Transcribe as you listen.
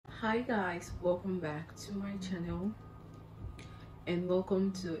Hi guys, welcome back to my channel and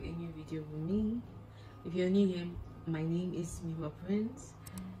welcome to a new video with me. If you're new here, my name is Mima Prince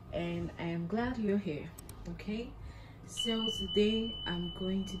and I am glad you're here. Okay, so today I'm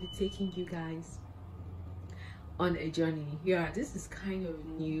going to be taking you guys on a journey. Yeah, this is kind of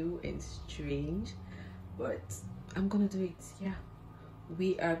new and strange, but I'm gonna do it. Yeah,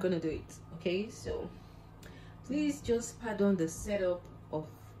 we are gonna do it. Okay, so please just pardon the setup of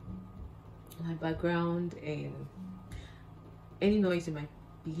my background and any noise you might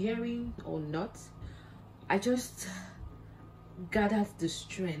be hearing or not. I just gathered the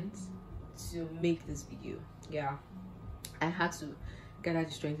strength to make this video. Yeah, I had to gather the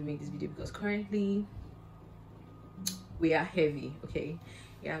strength to make this video because currently we are heavy. Okay,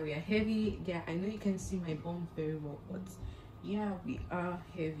 yeah, we are heavy. Yeah, I know you can see my bum very well, but yeah, we are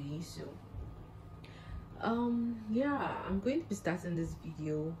heavy. So yeah, I'm going to be starting this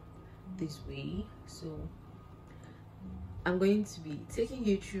video this way. So I'm going to be taking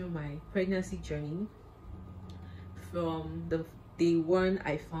you through my pregnancy journey from the day one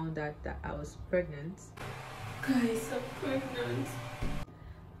I found out that I was pregnant. Guys, I'm pregnant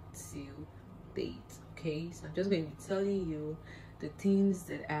till date. Okay, so I'm just going to be telling you the things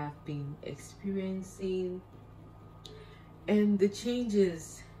that I've been experiencing and the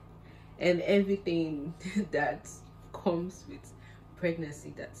changes and everything that comes with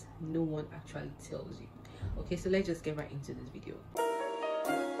pregnancy that no one actually tells you. Okay, so let's just get right into this video.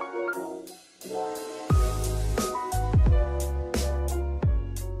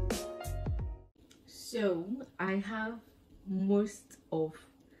 So I have most of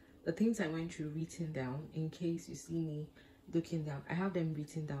the things I went through written down. In case you see me looking down, I have them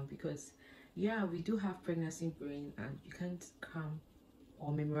written down because yeah, we do have pregnancy brain and you can't cram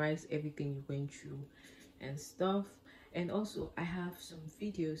or memorize everything you went through and stuff. And also I have some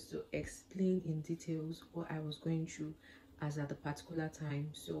videos to explain in details what I was going through as at the particular time.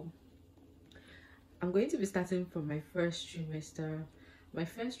 So I'm going to be starting from my first trimester. My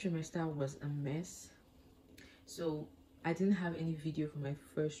first trimester was a mess, so I didn't have any video for my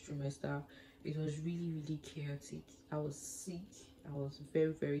first trimester. It was really chaotic. I was sick. I was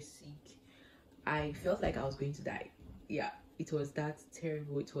very sick. I felt like I was going to die. Yeah, it was that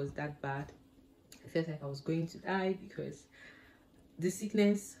terrible. It was that bad. I felt like I was going to die because the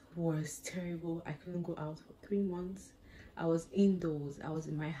sickness was terrible. I couldn't go out for 3 months. I was indoors. I was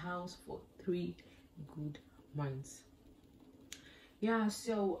in my house for 3 good months. Yeah,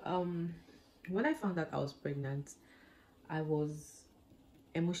 so when I found out I was pregnant, I was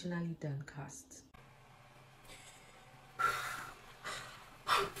emotionally downcast.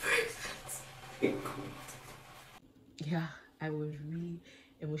 I'm pregnant. Yeah, I was really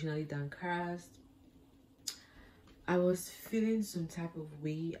emotionally downcast. I was feeling some type of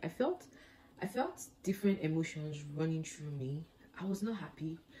way. I felt different emotions running through me. I was not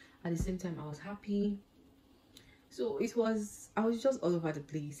happy. At the same time, I was happy. So I was just all over the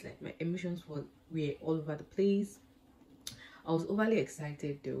place. Like my emotions were all over the place. I was overly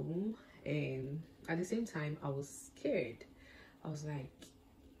excited though, and at the same time, I was scared. I was like,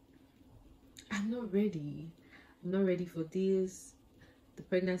 I'm not ready. I'm not ready for this. The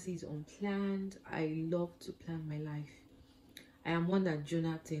pregnancy is unplanned. I love to plan my life. I am one that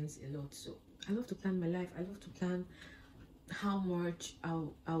journal things a lot, so I love to plan my life. I love to plan how much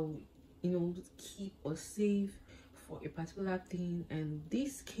I'll keep or save for a particular thing, and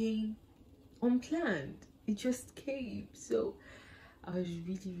this came unplanned. It just came. So I was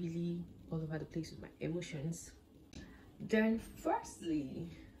really all over the place with my emotions. Then firstly,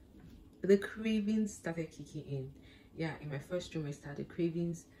 the cravings started kicking in. Yeah, in my first trimester, the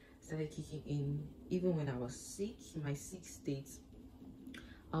cravings started kicking in. Even when I was sick, in my sick state,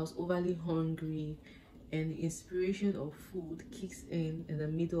 I was overly hungry, and the inspiration of food kicks in the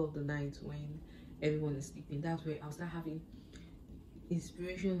middle of the night when everyone is sleeping. That's where I'll start having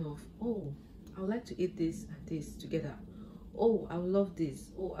inspiration of, oh, I would like to eat this and this together. Oh, I love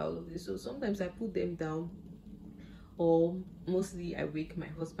this. Oh, I love this. So sometimes I put them down, or mostly I wake my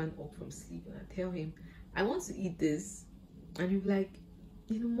husband up from sleep and I tell him I want to eat this, and he'll be like,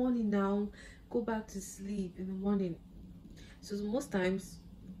 in the morning now, go back to sleep in the morning. So most times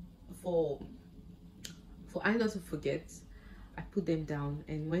for I not to forget, I put them down,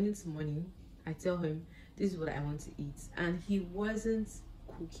 and when it's morning I tell him this is what I want to eat. And he wasn't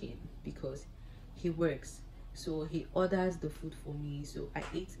cooking because he works, so he orders the food for me. So I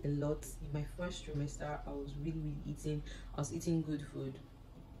ate a lot in my first trimester. I was really eating. I was eating good food.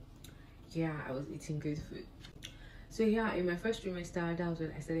 Yeah, I was eating good food. So yeah, in my first trimester, that was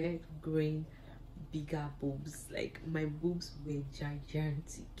when I started growing bigger boobs. Like my boobs were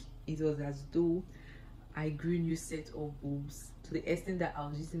gigantic. It was as though I grew new set of boobs, to the extent that I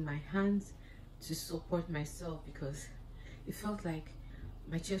was using my hands to support myself, because it felt like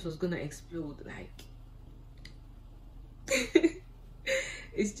my chest was gonna explode. Like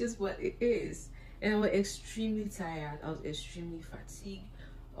it's just what it is. And I was extremely tired. I was extremely fatigued.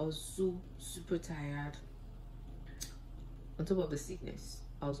 I was so super tired. On top of the sickness,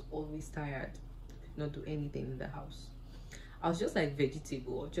 I was always tired. Not do anything in the house. I was just like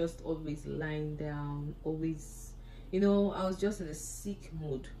vegetable, just always lying down, always, I was just in a sick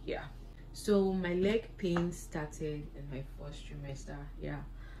mood. Yeah. So my leg pain started in my first trimester. Yeah.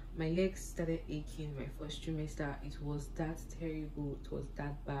 My legs started aching my first trimester. It was that terrible. It was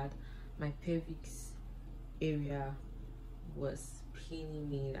that bad. My pelvis area was paining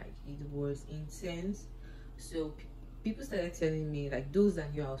me. Like, it was intense. So people started telling me, like those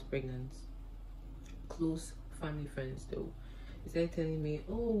that knew I was pregnant, close family friends though, they started telling me,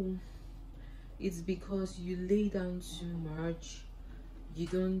 oh, it's because you lay down too much, you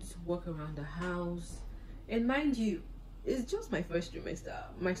don't walk around the house. And mind you, it's just my first trimester.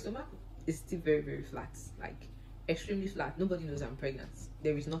 My stomach is still very, very flat, like extremely flat. Nobody knows I'm pregnant.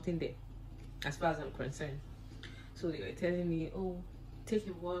 There is nothing there as far as I'm concerned. So they were telling me, oh, take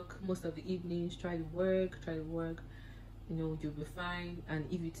a walk most of the evenings, try to work, you'll be fine. And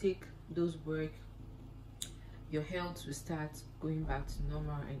if you take those work, your health will start going back to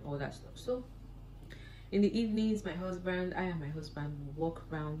normal and all that stuff. So in the evenings, I and my husband would walk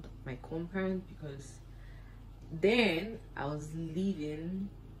around my compound, because then I was living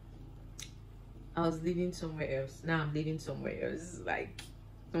somewhere else. Now I'm living somewhere else. Like,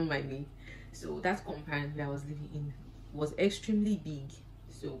 don't mind me. So that compound that I was living in was extremely big.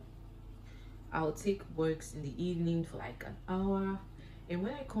 So I'll take works in the evening for like an hour, and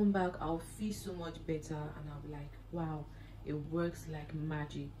when I come back, I'll feel so much better, and I'll be like, wow, it works like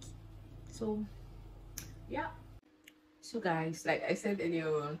magic. So yeah. So guys, like I said earlier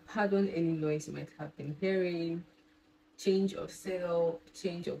on, pardon any noise you might have been hearing, change of setup,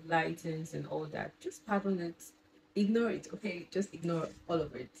 change of lightings and all that. Just pardon it. Ignore it, okay? Just ignore all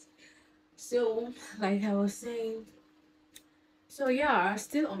of it. So, like I was saying, so yeah,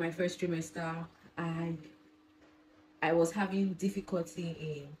 still on my first trimester, I I was having difficulty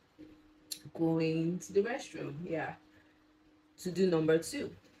in going to the restroom, yeah, to do number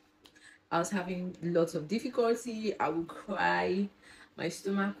two. I was having lots of difficulty. I would cry. My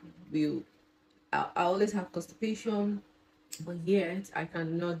stomach will. I always have constipation, but yet I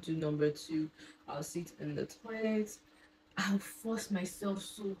cannot do number two. I'll sit in the toilet. I'll force myself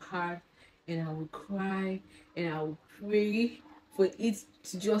so hard, and I will cry, and I will pray for it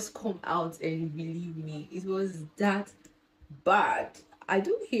to just come out and relieve me. It was that bad. I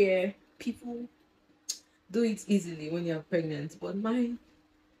do hear people do it easily when you're pregnant, but my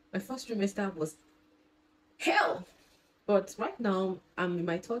first trimester was hell. But right now I'm in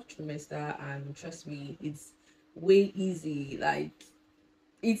my third trimester, and trust me, it's way easy. Like,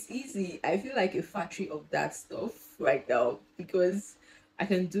 it's easy. I feel like a factory of that stuff right now, because I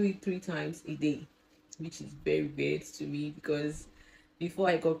can do it 3 times a day, which is very weird to me, because before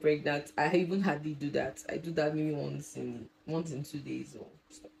I got pregnant, I even hardly do that. I do that maybe once in 2 days or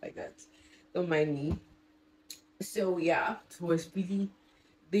stuff like that. Don't mind me. So yeah, it was really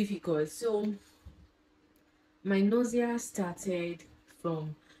difficult. So my nausea started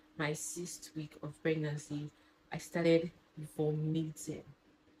from my 6th week of pregnancy. I started vomiting.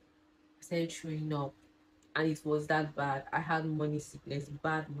 I started throwing up, and it was that bad. I had morning sickness,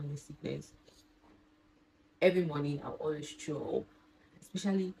 bad morning sickness. Every morning I always throw up,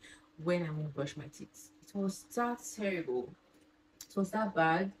 especially when I won't brush my teeth. It was that terrible. It was that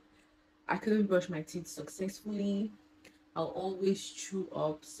bad. I couldn't brush my teeth successfully. I'll always throw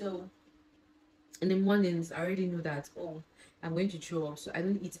up. So in the mornings, I already know that, oh, I'm going to throw up, so I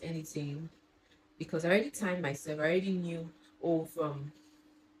don't eat anything, because I already timed myself. I already knew, oh, from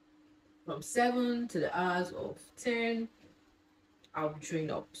 7 to the hours of 10, I'll be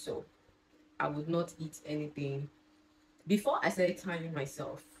throwing up. So I would not eat anything. Before I started timing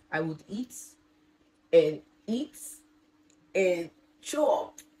myself, I would and eat and throw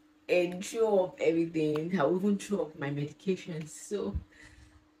up and throw up everything. I would even throw up my medications. So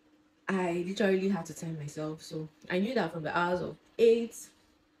I literally had to time myself. So I knew that from the hours of 8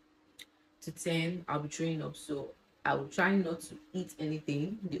 to 10, I'll be throwing up. So I would try not to eat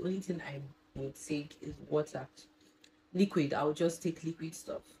anything. The only thing I would take is water. Liquid, I would just take liquid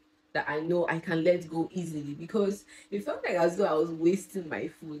stuff that I know I can let go easily, because it felt like as though I was wasting my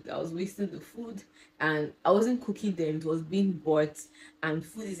food. I was wasting the food, and I wasn't cooking them, it was being bought, and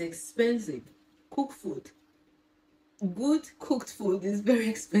food is expensive. Cook food, good cooked food is very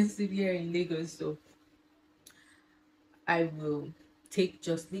expensive here in Lagos, so I will take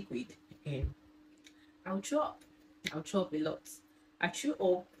just liquid and I'll chop. I'll chop a lot. I chew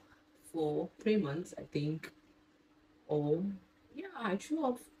up for 3 months, I think. Or yeah, I chew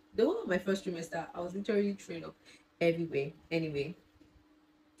up the whole of my first trimester. I was literally trained up everywhere. Anyway,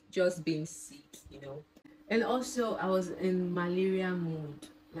 just being sick. And also I was in malaria mode.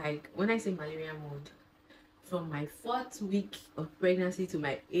 Like when I say malaria mode, from my fourth week of pregnancy to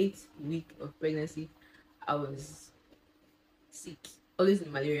my 8th week of pregnancy, I was sick, always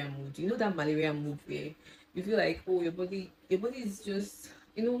in malaria mood. You know that malaria mood where you feel like, oh, your body is just,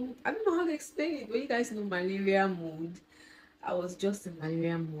 I don't know how to explain it, but you guys know malaria mood. I was just in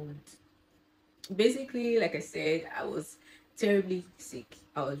malaria mood. Basically, like I said, I was terribly sick.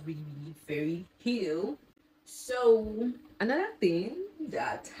 I was really, really very ill. So another thing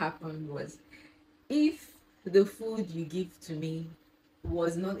that happened was, if the food you give to me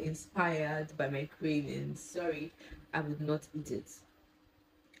was not inspired by my cravings, sorry, I would not eat it.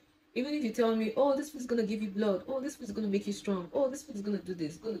 Even if you tell me, oh, this food is gonna give you blood, oh, this food is gonna make you strong, oh, this food is gonna do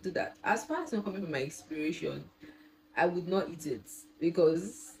this, gonna do that. As far as it's not coming from my inspiration, I would not eat it,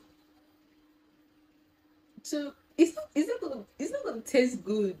 because it's not gonna taste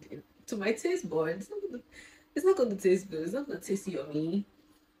good to my taste buds. It's not gonna taste good. It's not gonna taste yummy.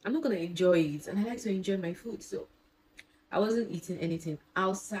 I'm not gonna enjoy it, and I like to enjoy my food. So I wasn't eating anything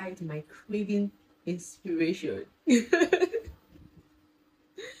outside my craving inspiration.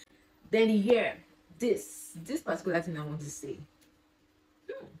 Then here, this particular thing I want to say.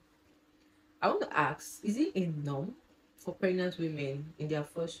 I want to ask, is it a norm for pregnant women in their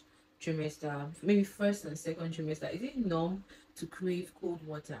first trimester, maybe first and second trimester, is it norm to crave cold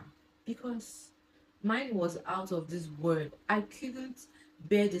water? Because mine was out of this world. I couldn't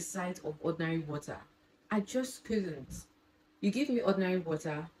bear the sight of ordinary water. I just couldn't. You give me ordinary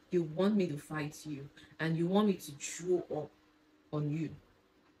water, you want me to fight you, and you want me to throw up on you.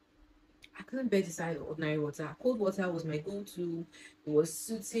 I couldn't bear the sight of ordinary water. Cold water was my go-to. It was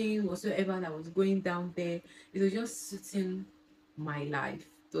suiting whatsoever that was going down there. It was just suiting my life.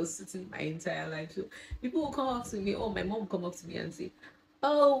 It was suiting my entire life. So people will come up to me. Oh, my mom will come up to me and say,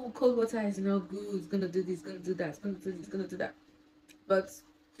 "Oh, cold water is not good. It's gonna do this. It's gonna do that. It's gonna do this. It's gonna do that." But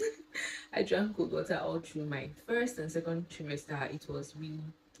I drank cold water all through my first and second trimester. It was really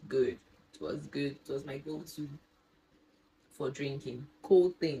good. It was good. It was my go-to for drinking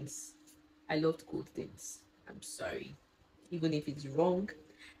cold things. I loved cold things. I'm sorry. Even if it's wrong,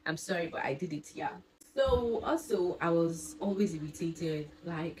 I'm sorry, but I did it, yeah. So also I was always irritated.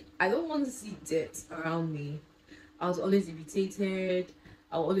 Like I don't want to see dirt around me. I was always irritated.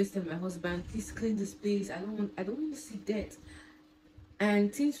 I would always tell my husband, please clean this place. I don't want to see dirt.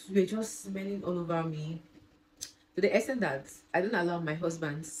 And things were just smelling all over me. To the extent that I don't allow my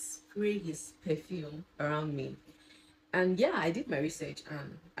husband spray his perfume around me. And yeah, I did my research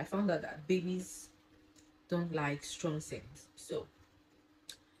and I found out that babies don't like strong scents. So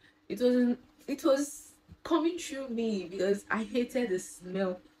it was coming through me because I hated the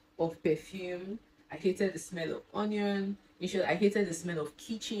smell of perfume. I hated the smell of onion. In short, I hated the smell of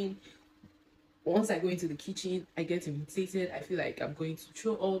kitchen. Once I go into the kitchen, I get irritated. I feel like I'm going to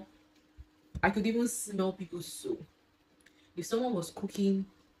throw up. I could even smell people's soul. If someone was cooking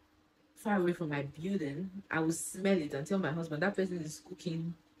far away from my building, I would smell it and tell my husband that person is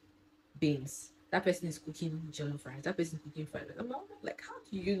cooking beans. That person is cooking jollof rice. That person is cooking fried rice. I'm like, how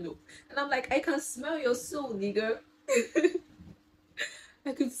do you know? And I'm like, I can smell your soul, nigga.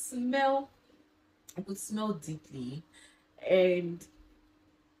 I could smell, I could smell deeply. And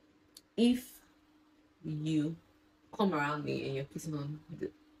if you come around me and you're putting on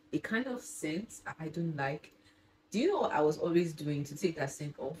a kind of scent I don't like, do you know what I was always doing to take that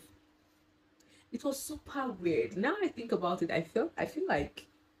scent off? It was super weird. Now I think about it, I feel like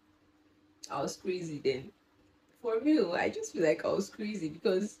I was crazy then. For real, I just feel like I was crazy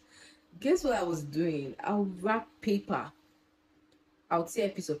because guess what I was doing? I'll wrap paper. I'll tear a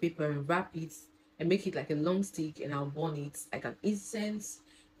piece of paper and wrap it and make it like a long stick and I'll burn it like an incense,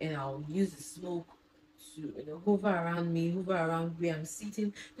 and I'll use the smoke to hover around me, hover around where I'm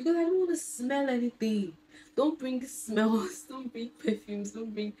sitting, because I don't want to smell anything. Don't bring smells, don't bring perfumes,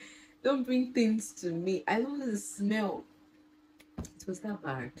 don't bring things to me. I don't want to smell. It was that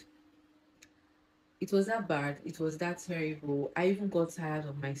bad. It was that bad. It was that terrible. I even got tired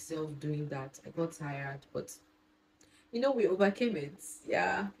of myself doing that. I got tired, but we overcame it.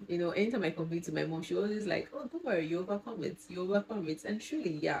 Yeah. Anytime I complain to my mom, she always like, oh, don't worry, you overcome it. You overcome it. And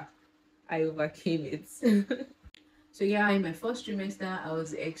truly, yeah, I overcame it. So yeah, in my first trimester, I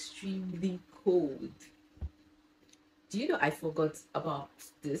was extremely cold. Do you know I forgot about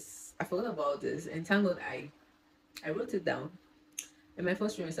this? I forgot about this, and thank God I wrote it down. In my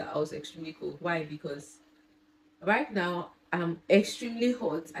first trimester, I was extremely cold. Why? Because right now I'm extremely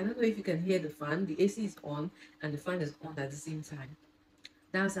hot. I don't know if you can hear the fan. The AC is on and the fan is on at the same time.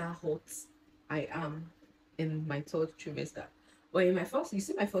 That's how hot I am in my third trimester. But in my first, you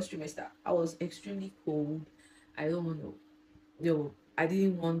see, my first trimester, I was extremely cold. I don't want to, I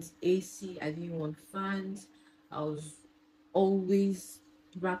didn't want AC. I didn't want fans. I was always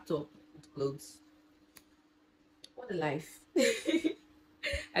wrapped up with clothes. What a life.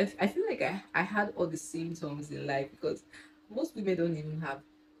 I feel like I had all the symptoms in life because most women don't even have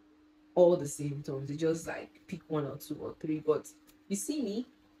all the symptoms. They just like pick one or two or three. But you see me,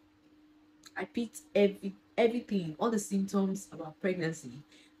 I picked everything, all the symptoms about pregnancy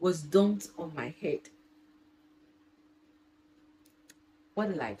was dumped on my head. What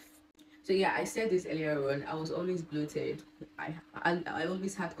a life. So yeah, I said this earlier on. I was always bloated. I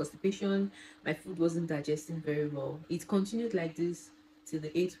always had constipation. My food wasn't digesting very well. It continued like this till the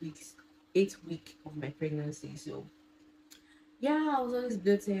 8th week of my pregnancy. So yeah, I was always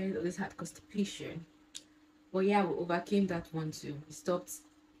bloated. Always had constipation. But yeah, we overcame that one too. We stopped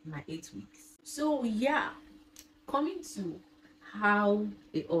my 8 weeks. So yeah, coming to how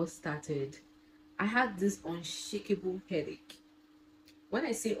it all started, I had this unshakable headache. When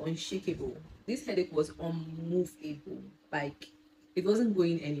I say unshakable, this headache was unmovable. Like it wasn't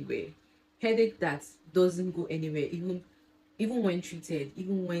going anywhere. Headache that doesn't go anywhere, even when treated,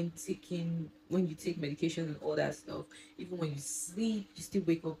 even when you take medication and all that stuff, even when you sleep, you still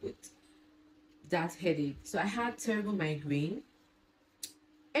wake up with that headache. So I had terrible migraine,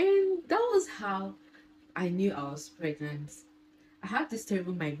 and that was how I knew I was pregnant. I had this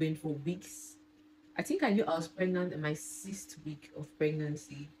terrible migraine for weeks. I think I knew I was pregnant in my 6th week of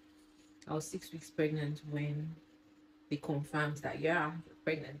pregnancy. I was 6 weeks pregnant when they confirmed that, yeah, you're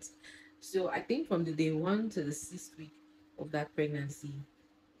pregnant. So I think from the day one to the 6th week of that pregnancy,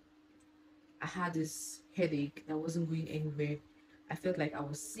 I had this headache that wasn't going anywhere. I felt like I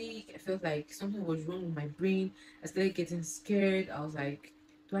was sick. I felt like something was wrong with my brain. I started getting scared. I was like,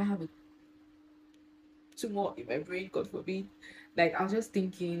 do I have a tumor in my brain? God forbid. Like, I was just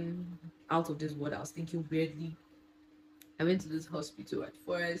thinking out of this world. I was thinking weirdly. I went to this hospital at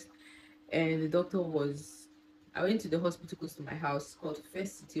first, and the doctor was. I went to the hospital close to my house called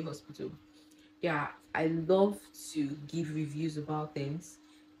First City Hospital. Yeah, I love to give reviews about things,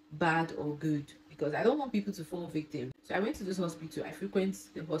 bad or good, because I don't want people to fall victim. So I went to this hospital. I frequent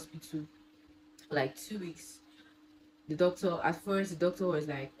the hospital for like 2 weeks. At first, the doctor was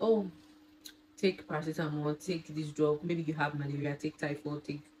like, "Oh, take paracetamol, take this drug. Maybe you have malaria. Take typhoid.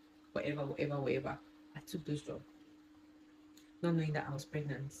 Take whatever, whatever, whatever." I took this drug, not knowing that I was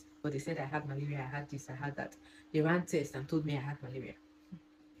pregnant. But they said I had malaria. I had this. I had that. They ran tests and told me I had malaria. I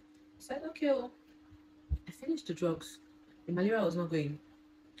said, "Okay, well, I finished the drugs. The malaria was not going."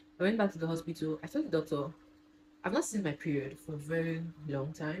 I went back to the hospital. I told the doctor, I've not seen my period for a very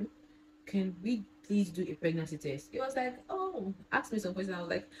long time. Can we please do a pregnancy test? He was like, oh, ask me some questions. I was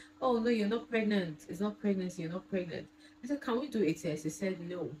like, oh, no, you're not pregnant. It's not pregnancy. You're not pregnant. I said, can we do a test? He said,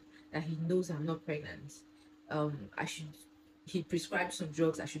 no, that he knows I'm not pregnant. I should, he prescribed some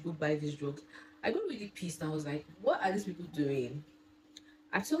drugs. I should go buy these drugs. I got really pissed. I was like, what are these people doing?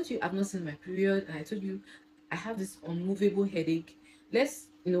 I told you I've not seen my period, and I told you I have this unmovable headache.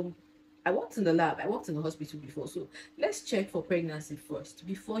 I worked in the lab, I worked in the hospital before, so let's check for pregnancy first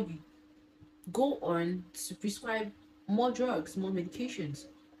before you go on to prescribe more drugs, more medications.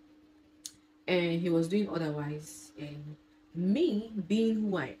 And he was doing otherwise. And me, being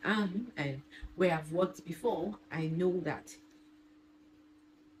who I am and where I've worked before, I know that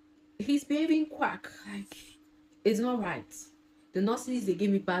he's behaving quack. Like, it's not right. The nurses, they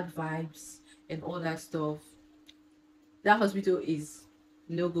gave me bad vibes and all that stuff. That hospital is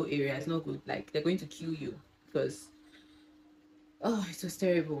no go area. It's not good. Like, they're going to kill you because, oh, it was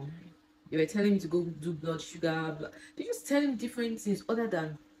terrible. They were telling me to go do blood sugar. They just telling me different things other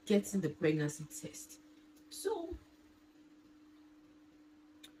than getting the pregnancy test. So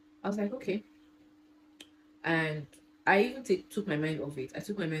I was like, okay. And I even took my mind off it. I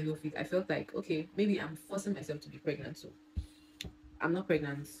took my mind off it. I felt like, okay, maybe I'm forcing myself to be pregnant. So I'm not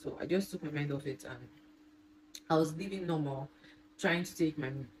pregnant. So I just took my mind off it, and I was living normal, trying to take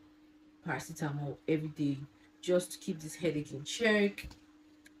my paracetamol every day just to keep this headache in check.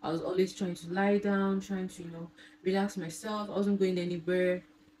 I was always trying to lie down, trying to, relax myself. I wasn't going anywhere.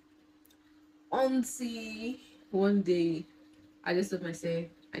 Until one day, I just told myself,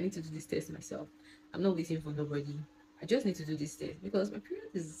 I need to do this test myself. I'm not waiting for nobody. I just need to do this test because my period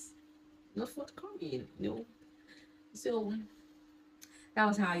is not forthcoming. So that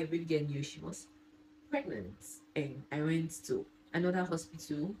was how your baby girl knew she was pregnant. And I went to another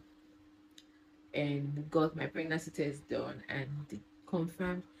hospital and got my pregnancy test done, and they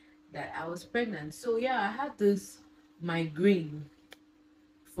confirmed that I was pregnant. So yeah, I had this migraine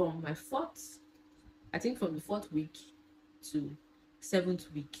from my fourth, I think from the fourth week to seventh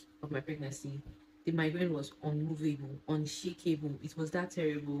week of my pregnancy. The migraine was unmovable, unshakable. It was that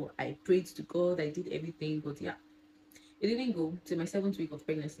terrible. I prayed to God, I did everything, but yeah, it didn't go till my seventh week of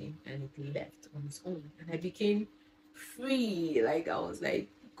pregnancy, and it left on its own. And I became free. Like, I was like,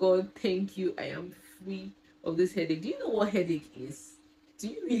 God, thank you. I am free of this headache. Do you know what headache is? Do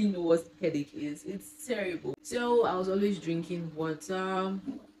you really know what headache is? It's terrible. So I was always drinking water.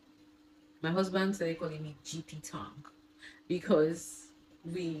 My husband started calling me GP tongue because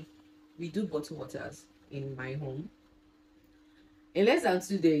we we do bottled waters in my home. In less than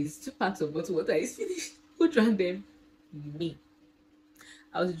 2 days, 2 packs of bottled water is finished. Who drank them? Me.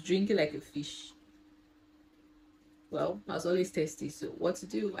 I was drinking like a fish. Well, I was always thirsty, so what to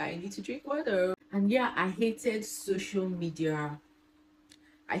do? I need to drink water. And yeah, I hated social media.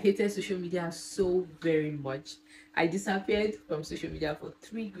 I hated social media so very much. I disappeared from social media for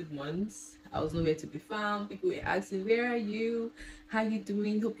 3 good months. I was nowhere to be found. People were asking, "Where are you? How you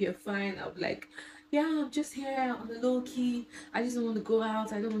doing? Hope you're fine." I was like, "Yeah, I'm just here on the low key. I just don't want to go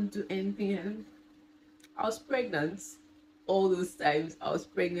out. I don't want to do anything." And I was pregnant. All those times I was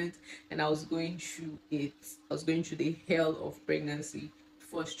pregnant, and I was going through it. I was going through the hell of pregnancy,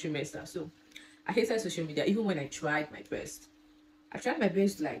 first trimester. So I hated social media, even when I tried my best. I tried my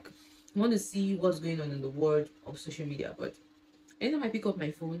best to like want to see what's going on in the world of social media, but anytime I pick up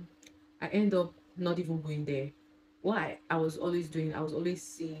my phone, I end up not even going there. Why? I was always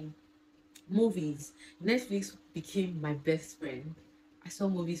seeing movies. Netflix became my best friend. I saw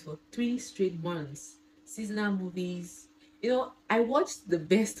movies for 3 straight months, seasonal movies. I watched the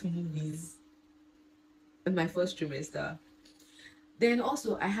best movies in my first trimester. Then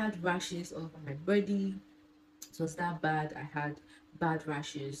also, I had rashes all over my body. It was that bad. I had bad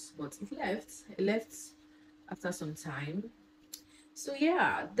rashes, but it left. It left after some time. So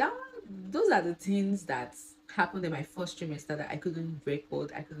yeah, those are the things that happened in my first trimester that I couldn't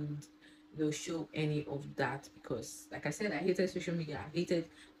record. I couldn't, show any of that because, like I said, I hated social media. I hated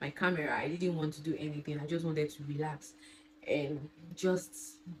my camera. I didn't want to do anything. I just wanted to relax and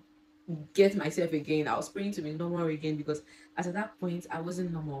just get myself again. I was praying to be normal again because at that point I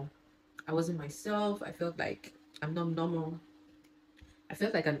wasn't normal. I wasn't myself. I felt like I'm not normal. I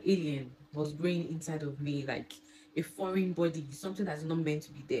felt like an alien was growing inside of me, like a foreign body, something that's not meant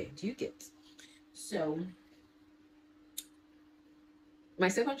to be there. Do you get? So my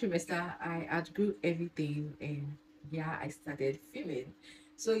second trimester, I outgrew everything, and yeah, I started filming.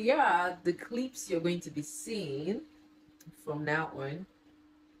 So yeah, the clips you're going to be seeing from now on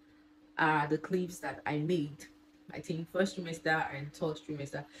are the clips that I made. I think first trimester and third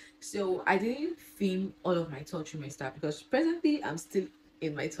trimester. So I didn't film all of my third trimester because presently I'm still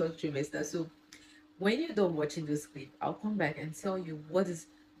in my third trimester. So when you're done watching this clip, I'll come back and tell you what is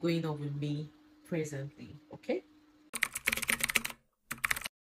going on with me presently. Okay?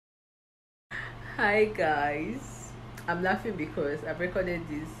 Hi guys. I'm laughing because I've recorded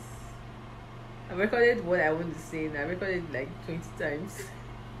what I want to say, and I recorded like 20 times.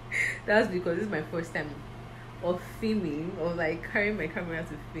 That's because this is my first time of filming, or like carrying my camera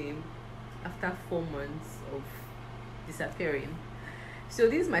to film after 4 months of disappearing. So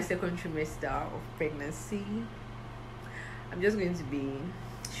this is my second trimester of pregnancy. I'm just going to be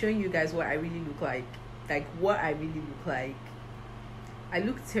showing you guys what I really look like what I really look like. I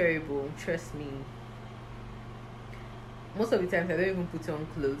look terrible, trust me. Most of the times I don't even put on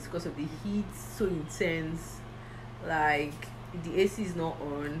clothes because of the heat so intense. Like, if the AC is not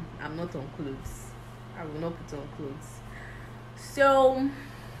on, I'm not on clothes. I will not put on clothes. So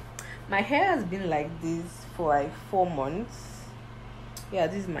my hair has been like this for like 4 months. Yeah,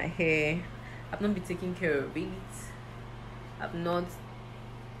 this is my hair. I've not been taking care of it. I've not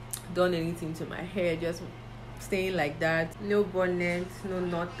done anything to my hair, just staying like that. No bonnet, no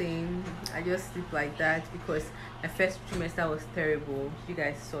nothing. I just sleep like that because my first trimester was terrible. You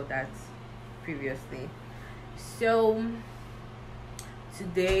guys saw that previously. So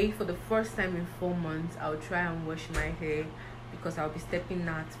today, for the first time in 4 months, I'll try and wash my hair because I'll be stepping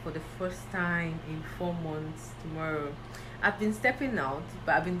out for the first time in 4 months tomorrow. I've been stepping out,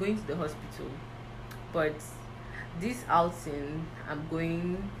 but I've been going to the hospital. But this outing I'm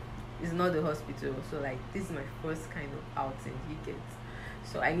going is not the hospital, so like this is my first kind of outing, you get.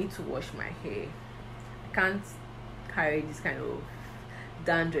 So I need to wash my hair. I can't carry this kind of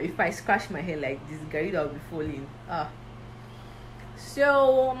dandruff. If I scratch my hair like this, Gary, that will be falling.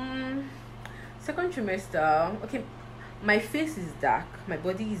 So second trimester. Okay, my face is dark, my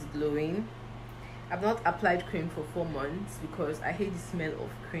body is glowing. I've not applied cream for 4 months because I hate the smell of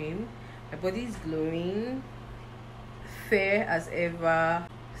cream. My body is glowing, fair as ever,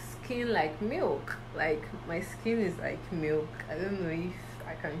 skin like milk. Like my skin is like milk. I don't know if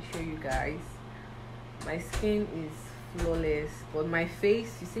I can show you guys. My skin is flawless, but my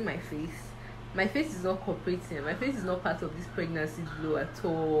face, you see my face is not cooperating. My face is not part of this pregnancy glow at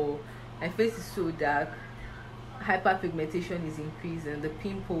all. My face is so dark. Hyperpigmentation is increasing, the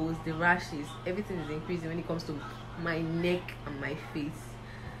pimples, the rashes, everything is increasing when it comes to my neck and my face.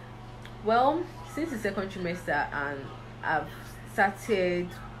 Well, since the second trimester and I've started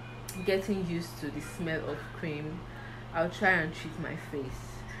getting used to the smell of cream, I'll try and treat my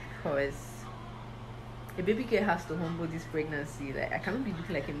face, because a baby girl has to humble this pregnancy. Like I cannot be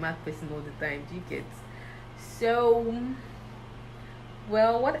looking like a mad person all the time. Do you get? So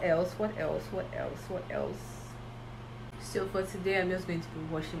well, what else? So for today, I'm just going to be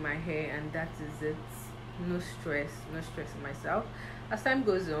washing my hair, and that is it. No stress in myself. As time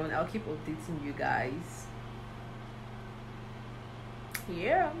goes on, I'll keep updating you guys.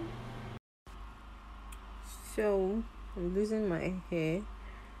 Yeah. So I'm losing my hair,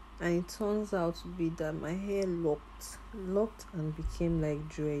 and it turns out to be that my hair locked and became like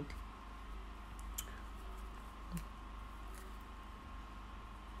dread.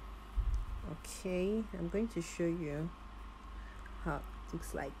 Okay, I'm going to show you how it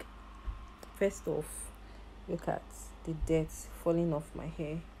looks like. First off, look at the dirt falling off my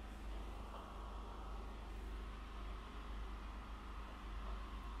hair.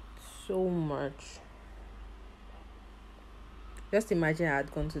 So much. Just imagine I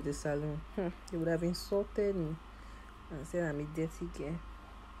had gone to the salon. They would have insulted me and said I'm a dirty girl.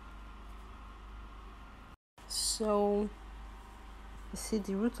 So you see,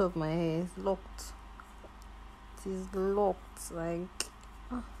 the root of my hair is locked. It is locked, like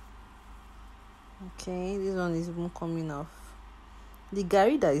okay, this one is even coming off. The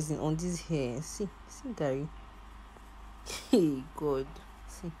Gary that is on this hair, see Gary. Hey God,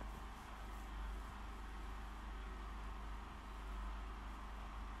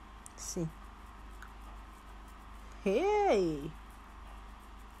 see, hey,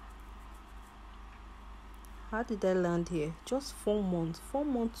 how did I land here? Just 4 months. 4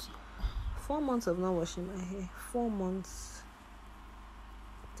 months of not washing my hair. 4 months.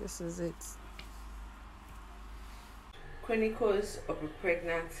 This is it. Chronicles of a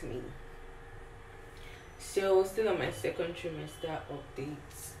Pregnant Me. So still on my second trimester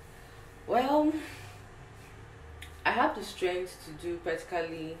updates. Well, I have the strength to do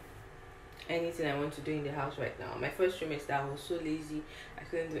practically anything I want to do in the house right now. My first trimester, I was so lazy, I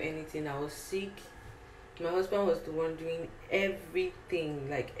couldn't do anything. I was sick. My husband was the one doing everything,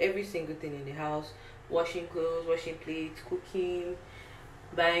 like every single thing in the house, washing clothes, washing plates, cooking,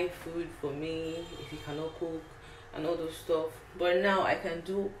 buying food for me if he cannot cook, and all those stuff. But now I can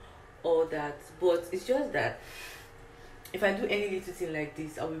do all that, but it's just that if I do any little thing like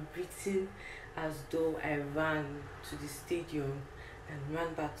this, I'll be breathing as though I ran to the stadium and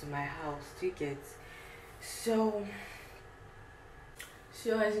ran back to my house. Do you get? So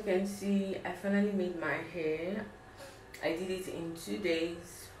as you can see, I finally made my hair. I did it in 2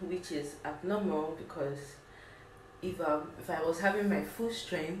 days, which is abnormal, because if I was having my full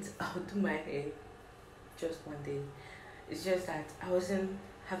strength, I would do my hair just 1 day. It's just that I wasn't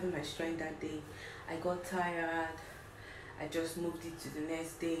having my strength that day. I got tired. I just moved it to the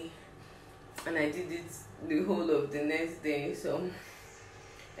next day, and I did it the whole of the next day. So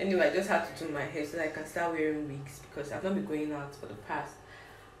anyway, I just had to do my hair so that I can start wearing wigs, because I've not been going out for the past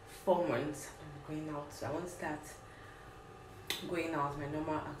 4 months. I've been going out, so I want to start going out, my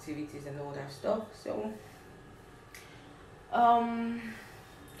normal activities and all that stuff. So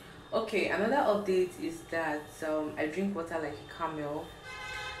okay, another update is that I drink water like a camel.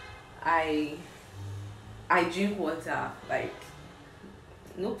 I drink water, like,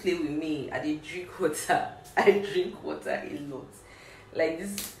 no play with me. I did drink water. I drink water a lot. Like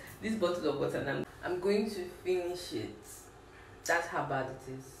this bottle of water, and I'm going to finish it. That's how bad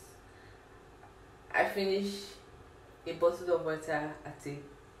it is. I finish a bottle of water at a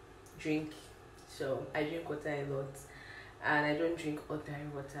drink. So I drink water a lot, and I don't drink ordinary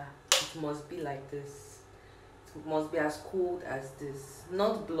water. It must be like this. It must be as cold as this.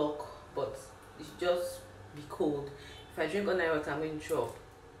 Not block, but it should just be cold. If I drink ordinary water, I'm going to throw up.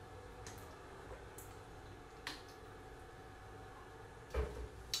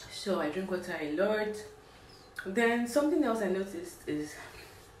 So I drink water a lot. Then something else I noticed is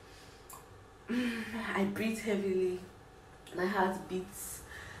I breathe heavily. My heart beats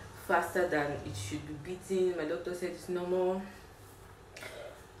faster than it should be beating. My doctor said it's normal,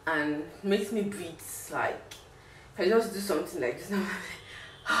 and makes me breathe like if I just do something like this now.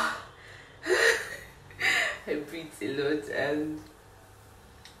 I breathe a lot, and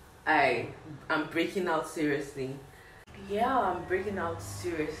I'm breaking out seriously. Yeah, I'm breaking out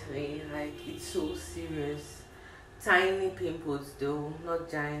seriously. Like, it's so serious. Tiny pimples though, not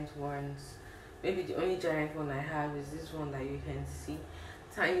giant ones. Maybe the only giant one I have is this one that you can see.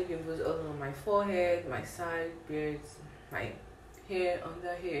 Tiny pimples all over my forehead, my side, beards, my hair,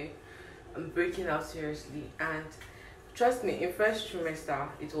 under hair. I'm breaking out seriously, and trust me, in first trimester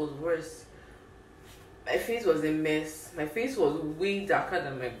it was worse. My face was a mess. My face was way darker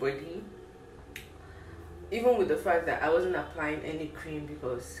than my body. Even with the fact that I wasn't applying any cream,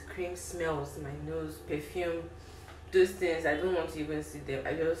 because cream smells, my nose, perfume, those things, I don't want to even see them.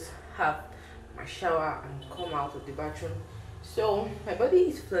 I just have my shower and come out of the bathroom. So my body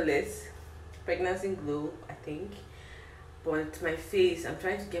is flawless, pregnancy glow, I think. But my face, I'm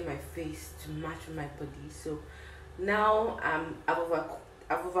trying to get my face to match my body. So now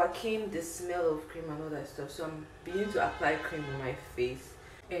I've overcame the smell of cream and all that stuff. So I'm beginning to apply cream on my face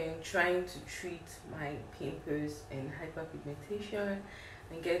and trying to treat my pimples and hyperpigmentation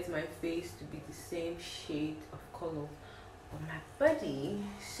and get my face to be the same shade of color on my body.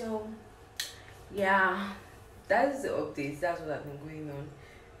 So yeah, that's the updates. That's what I've been going on.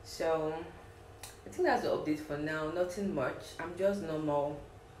 So I think that's the update for now. Nothing much. I'm just normal.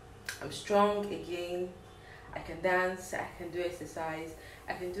 I'm strong again. I can dance, I can do exercise,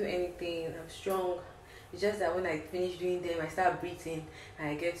 I can do anything. I'm strong. It's just that when I finish doing them, I start breathing and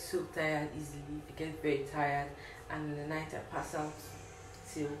I get so tired easily. I get very tired, and in the night I pass out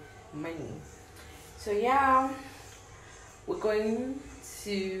till morning. So yeah, we're going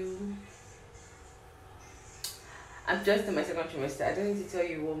to, I'm just in my second trimester. I don't need to tell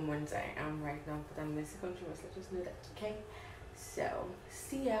you what month I am right now, but I'm in my second trimester. Just know that, okay? So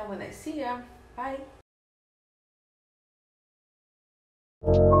see ya when I see ya. Bye.